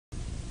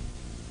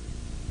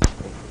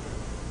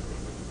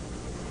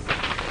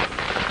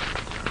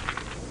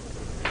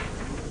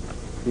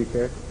Do you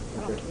care?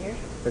 I don't care.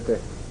 Right there.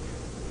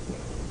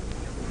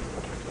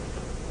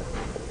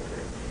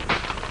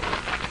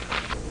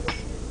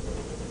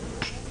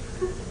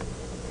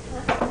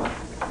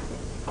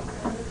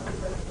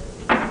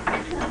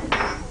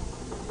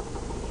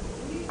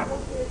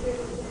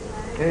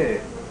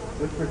 Hey,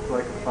 this looks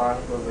like a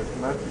fossil of the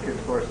Temesticus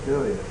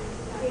forestilius.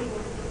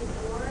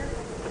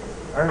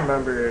 I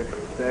remember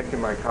back in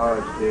my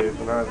college days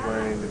when I was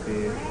learning to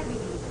be a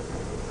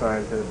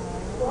scientist.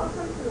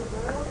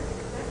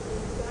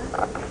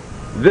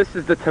 This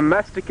is the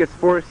Temesticus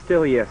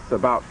forestilius,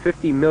 about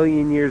 50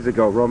 million years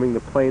ago, roaming the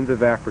plains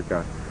of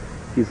Africa.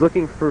 He's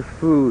looking for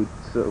food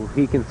so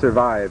he can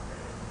survive.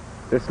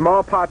 Their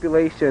small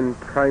population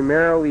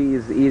primarily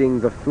is eating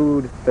the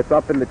food that's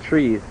up in the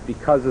trees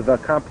because of the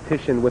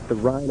competition with the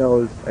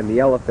rhinos and the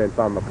elephants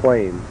on the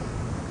plains.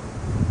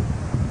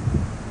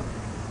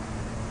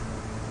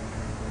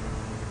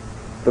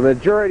 The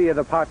majority of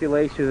the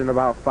population is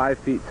about 5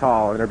 feet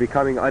tall and are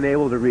becoming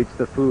unable to reach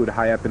the food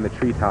high up in the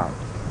treetops.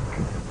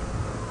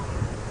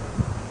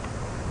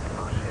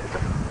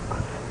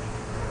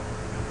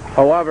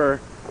 However,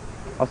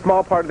 a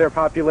small part of their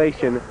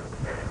population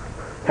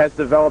has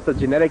developed a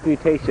genetic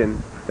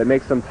mutation that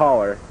makes them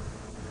taller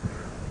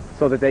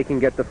so that they can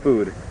get the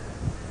food.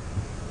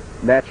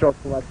 Natural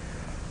selection.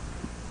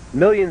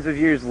 Millions of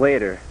years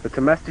later, the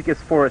Temesticus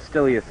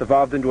forestilius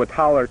evolved into a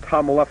taller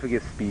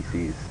Tomolophagus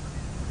species.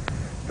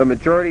 The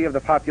majority of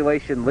the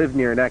population lived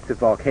near an active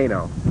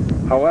volcano.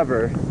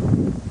 However,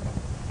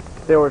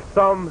 there were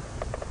some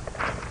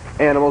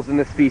animals in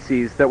this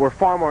species that were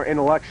far more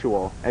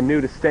intellectual and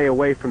knew to stay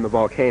away from the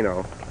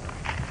volcano.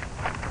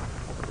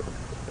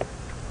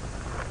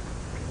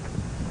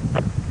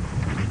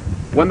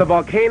 When the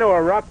volcano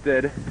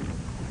erupted,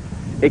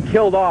 it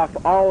killed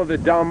off all of the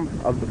dumb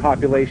of the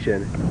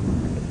population.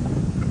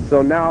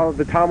 So now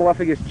the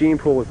Tomolophagus gene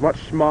pool is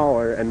much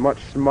smaller and much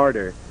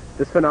smarter.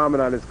 This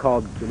phenomenon is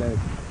called genetics.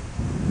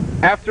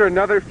 After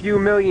another few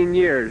million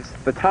years,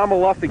 the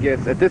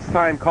Tomolophagus, at this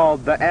time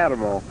called the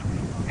Adamal,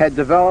 had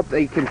developed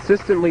a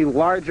consistently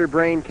larger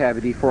brain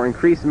cavity for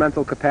increased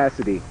mental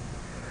capacity.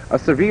 A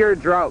severe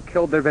drought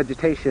killed their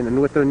vegetation,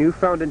 and with their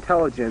newfound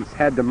intelligence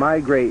had to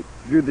migrate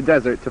through the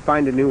desert to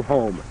find a new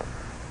home,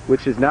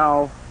 which is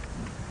now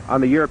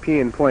on the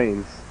European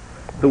plains.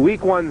 The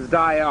weak ones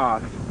die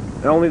off,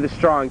 and only the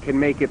strong can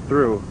make it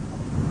through.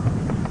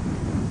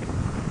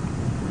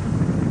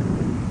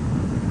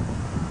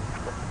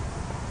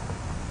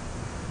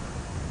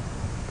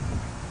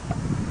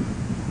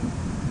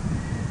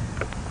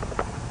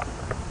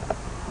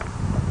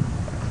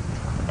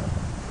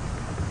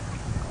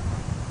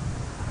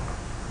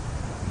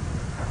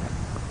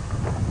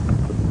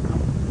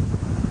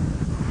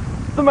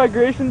 The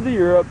migration to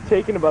Europe,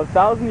 taking about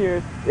 1,000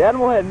 years, the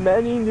animal had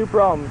many new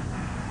problems.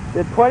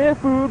 They had plenty of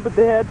food, but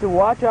they had to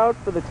watch out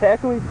for the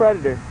tackling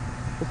predator.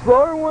 The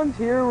slower ones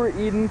here were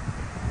eaten,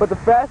 but the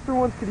faster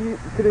ones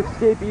could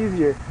escape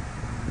easier.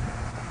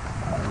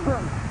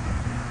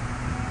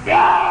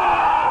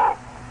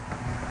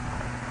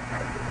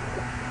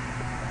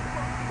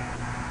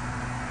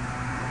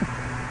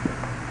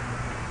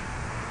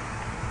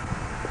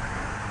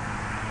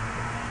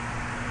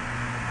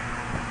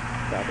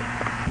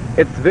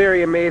 It's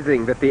very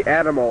amazing that the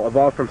Adamal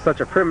evolved from such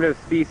a primitive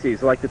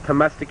species like the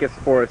Temesticus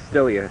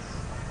forestilius.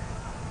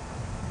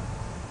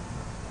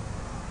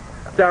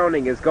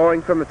 Astounding is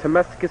going from the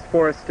Temesticus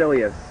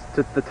forestilius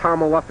to the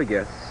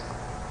Tomolophagus.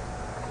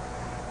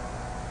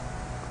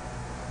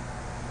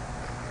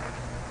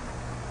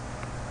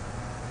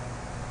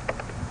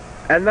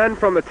 And then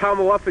from the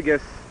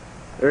Tomolophagus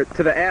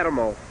to the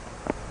Adamal.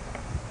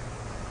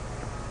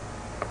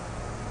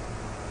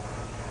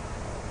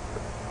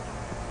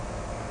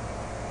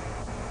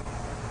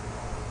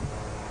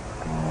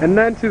 And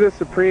then to the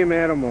supreme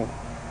animal.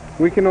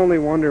 We can only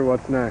wonder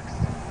what's next.